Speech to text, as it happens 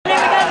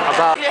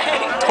About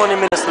 20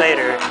 minutes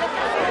later.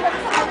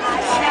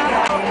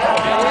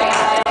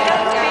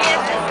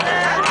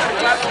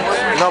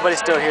 Nobody's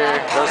still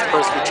here. Those are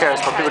supposed to be chairs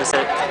for people to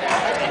sit.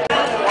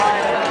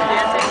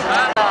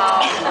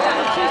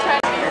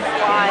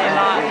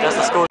 That's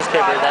the school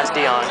newspaper. That's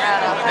Dion.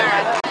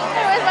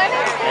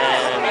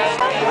 And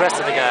the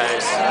rest of the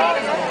guys.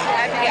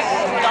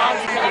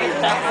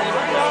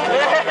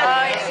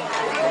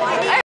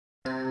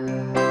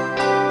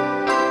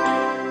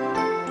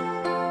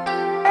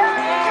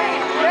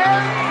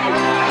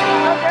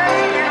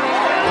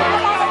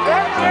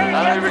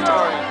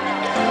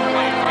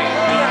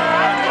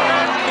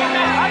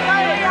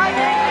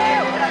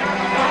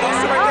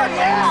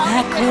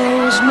 I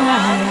close my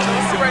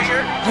eyes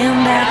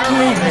and I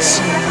can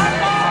see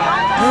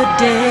the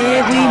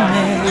day we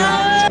met.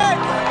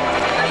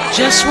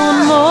 Just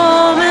one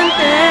moment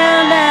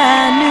and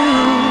I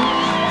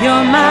knew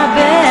you're my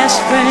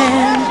best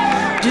friend.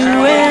 Do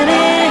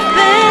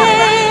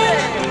anything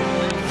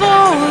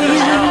for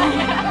you.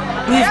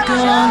 We've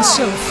gone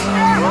so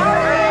far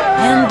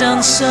and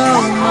done so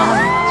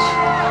much,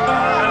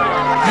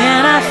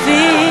 and I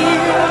feel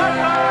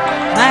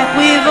like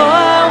we've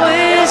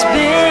always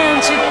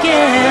been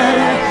together,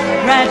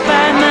 right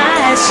by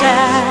my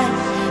side,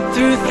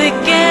 through thick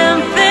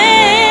and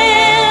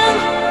thin.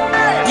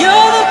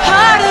 You're the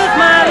part of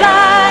my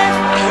life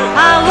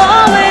I'll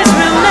always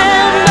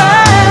remember.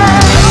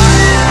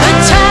 The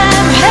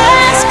time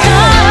has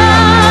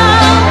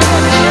come.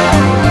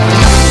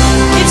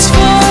 It's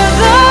for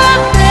the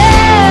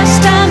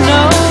best, I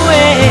know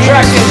it.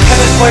 Track and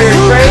tennis player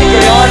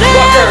Treys on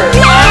Booker.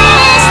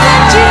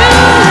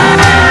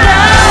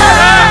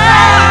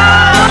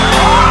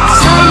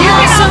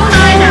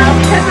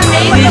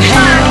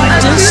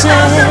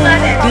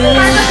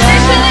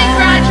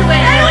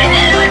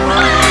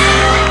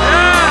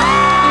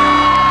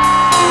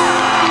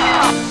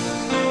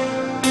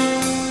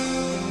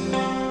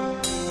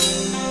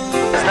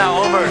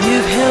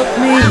 You've helped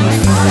me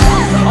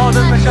find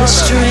the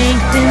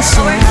strength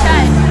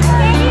inside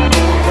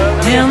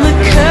and the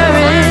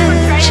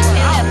courage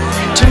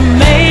to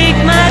make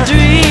my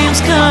dreams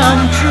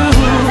come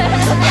true.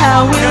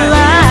 How will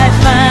I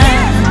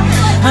find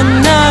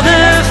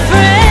another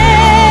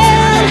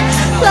friend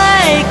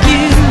like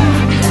you?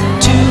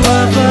 Two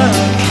of a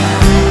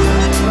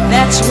kind,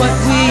 that's what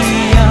we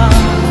are.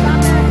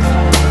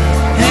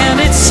 And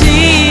it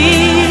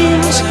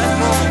seems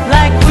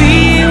like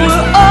we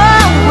were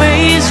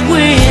always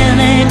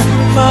winning,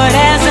 but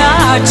as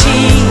our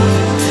team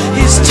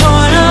is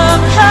torn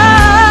apart,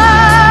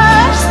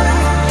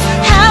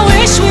 I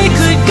wish we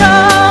could go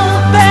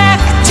back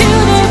to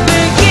the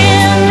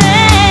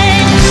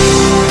beginning.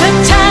 The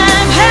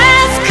time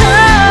has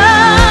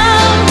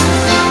come.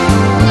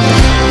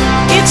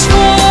 It's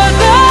for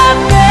the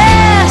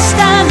best,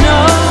 I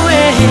know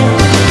it.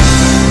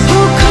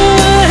 Who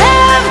could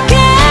have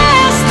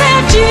guessed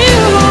that you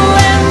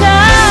and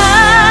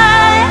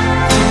I,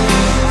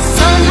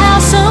 somehow,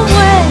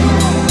 someway,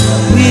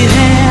 we'd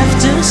have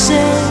to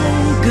say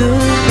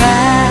goodbye.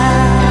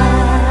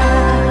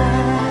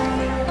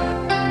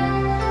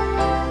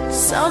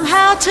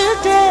 Somehow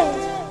today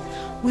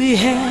we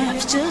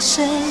have to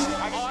say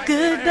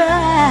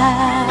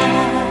goodbye.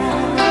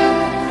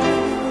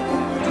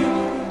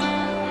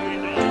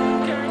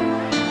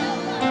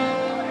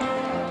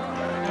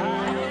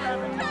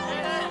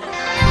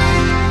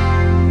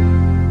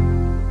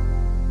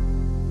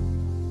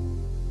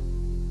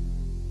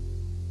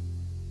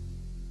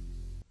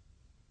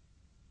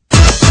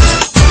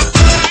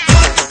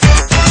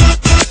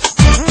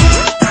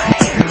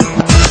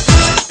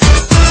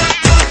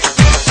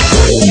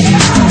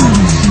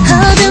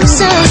 어둠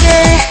속에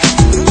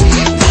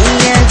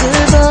이야기를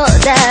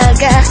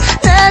보다가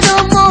나도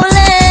몰래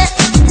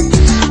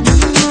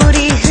눈물이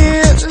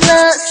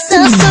흘렀어.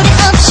 소리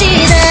없이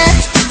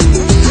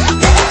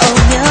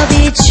나오며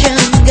비춘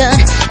건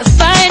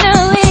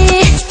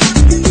finally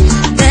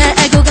날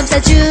알고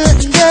감싸준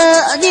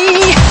거니.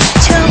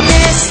 처음 내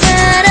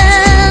사랑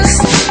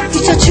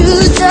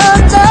비춰주던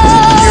너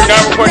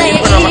나의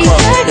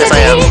이별까지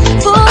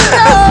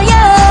불러요.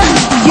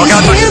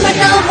 You're my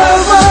number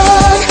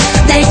one.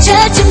 날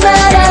찾지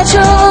말아줘.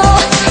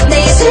 내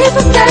슬픔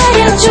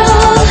가려줘.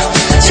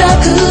 저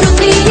구름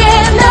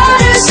위에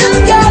너를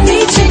숨겨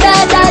빛을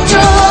받아줘.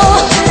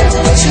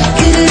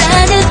 그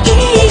아는 이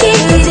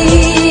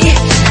길이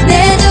내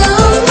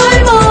눈물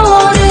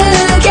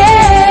모르게.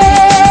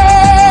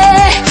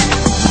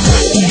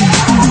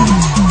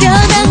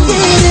 변한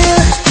그를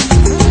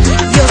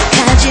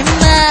욕하지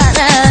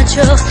말아줘.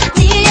 네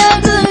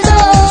얼굴도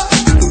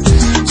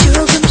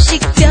조금씩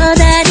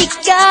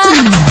변하니까.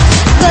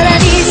 But I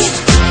need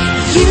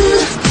you.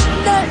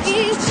 널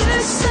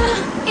잊을 수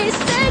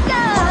있을까?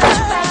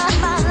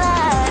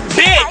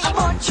 Bitch!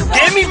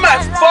 Give me my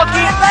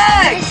fucking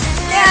leg!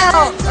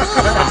 Now!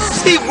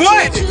 See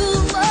what?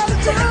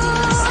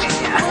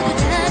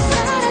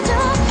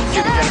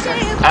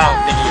 I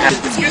don't think you have to.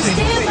 Excuse me.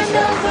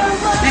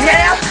 You get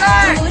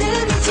outside!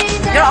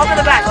 Yo, open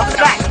the back, open the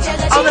back,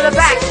 open the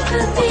back!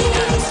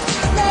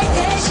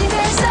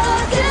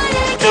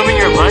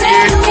 right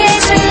here.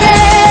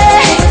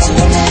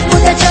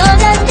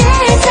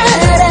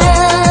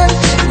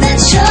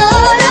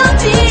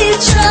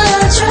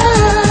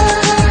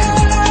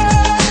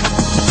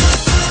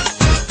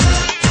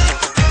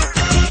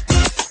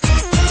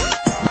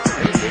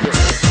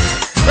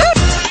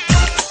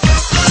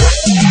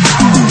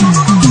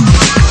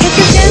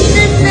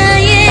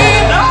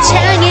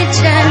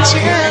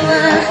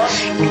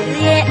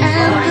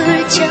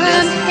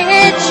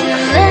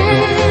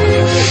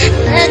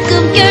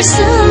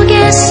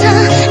 속에서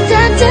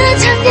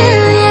따뜻한 그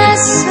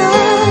약속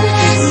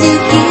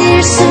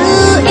느낄 수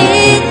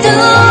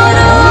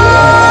있도록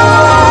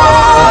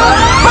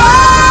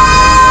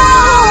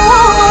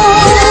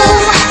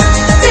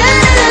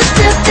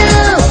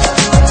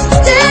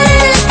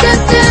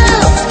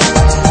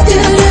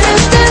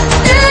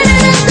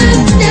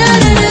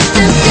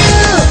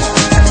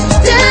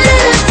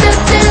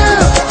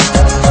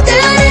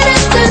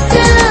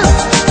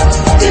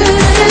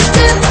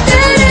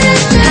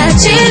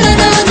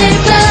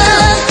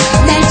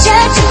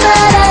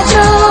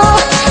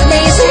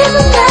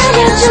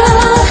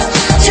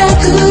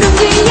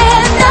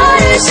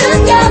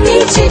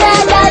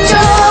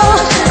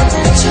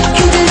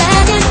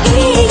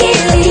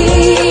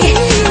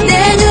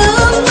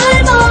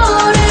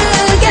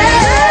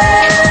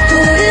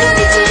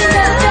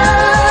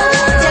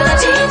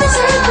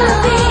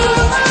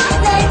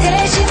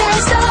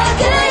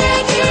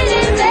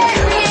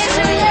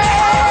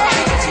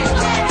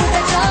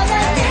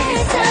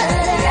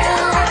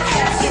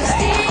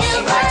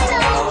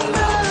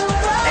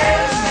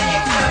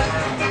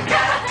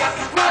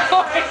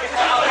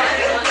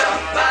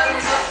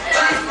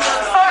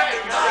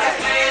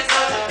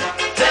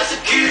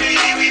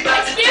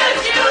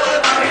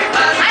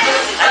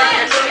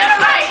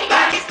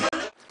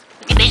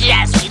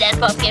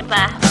pumpkin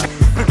pie.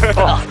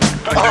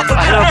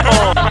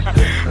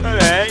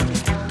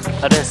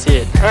 I didn't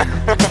see it.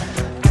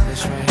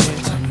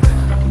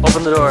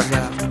 Open the door.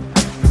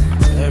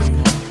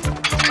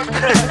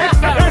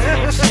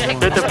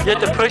 You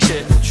have to push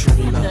it.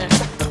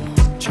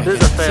 This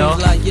is a fail.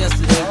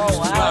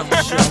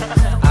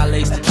 I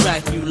laced the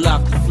track, you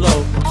locked the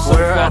flow.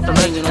 We're at the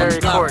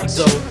legendary courts.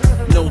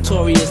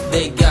 Notorious,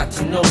 they got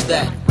to know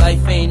that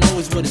life ain't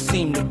always what it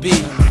seemed to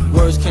be.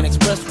 Words can't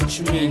express what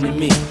you mean to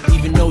me.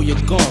 Even though you're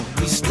gone,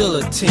 we still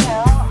a team.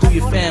 Through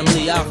your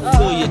family, I'll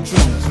fulfill your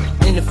dreams.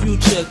 In the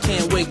future,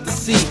 can't wait to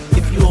see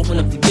if you open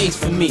up the gates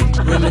for me.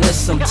 Reminisce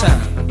sometime.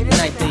 The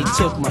night they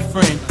took my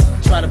friend.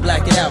 Try to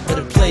black it out, but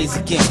it plays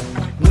again.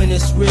 When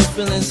it's real,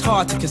 feeling's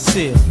hard to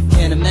conceal.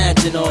 Can't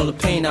imagine all the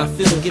pain I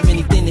feel. Give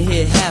anything to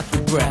hear half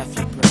your breath.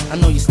 I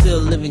know you're still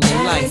living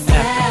your life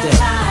after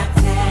death.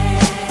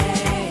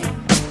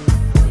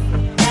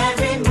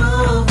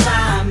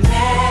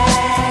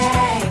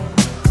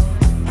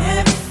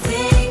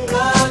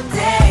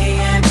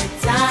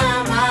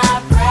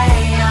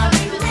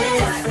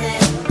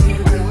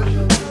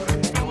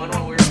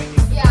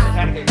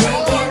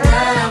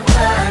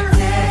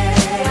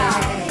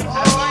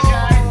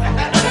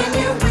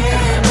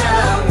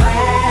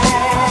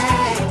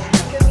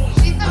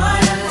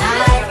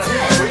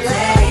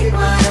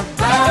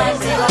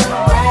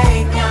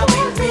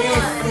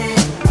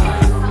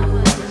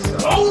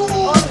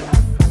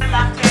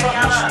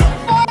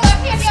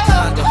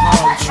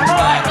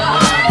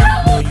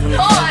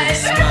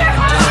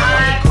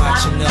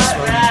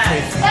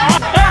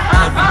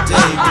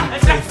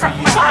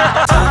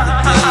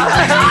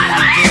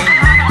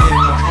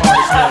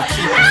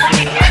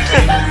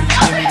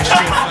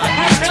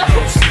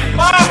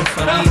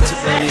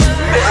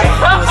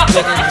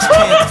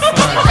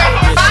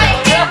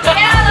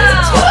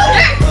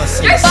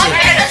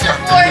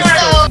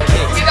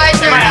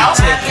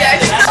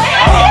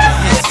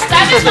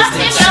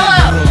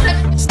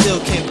 Still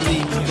can't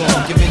believe you're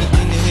gonna give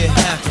anything to hear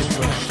half your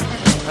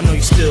breath. I know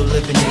you're still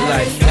living your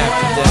life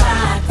after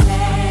that.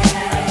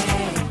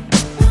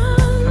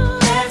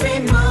 Every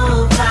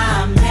move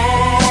I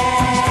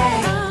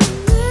make,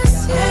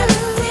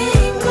 every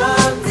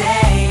single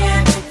day,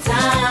 every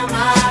time I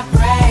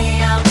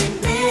pray, I'll be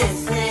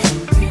missing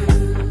you.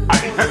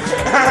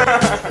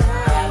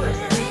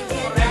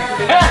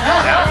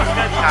 That was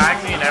good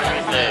timing and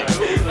everything.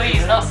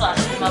 Please, no slash.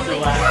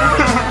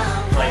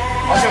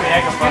 I'll give me a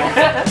heck of fun.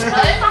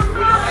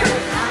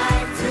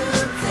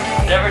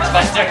 Never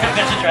expect to come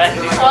to drag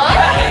me.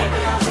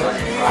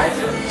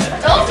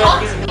 Don't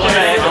talk to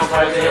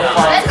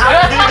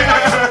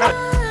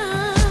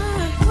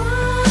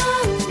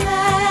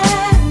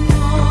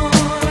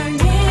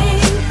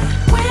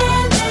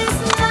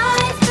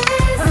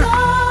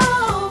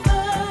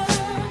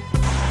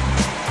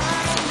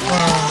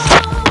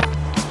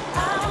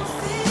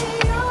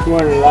You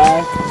want it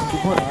live?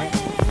 Recording, right?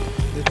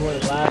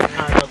 Recording live.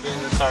 I'll be in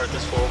the car with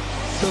this fool.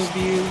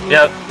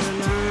 Yep.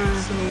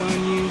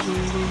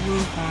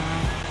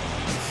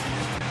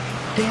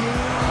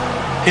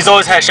 He's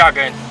always had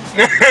shotgun.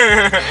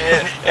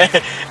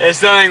 It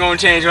still ain't gonna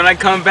change. When I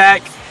come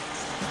back,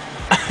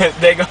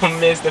 they gonna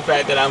miss the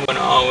fact that I'm gonna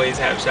always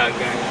have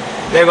shotgun.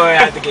 They're gonna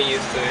have to get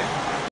used to it.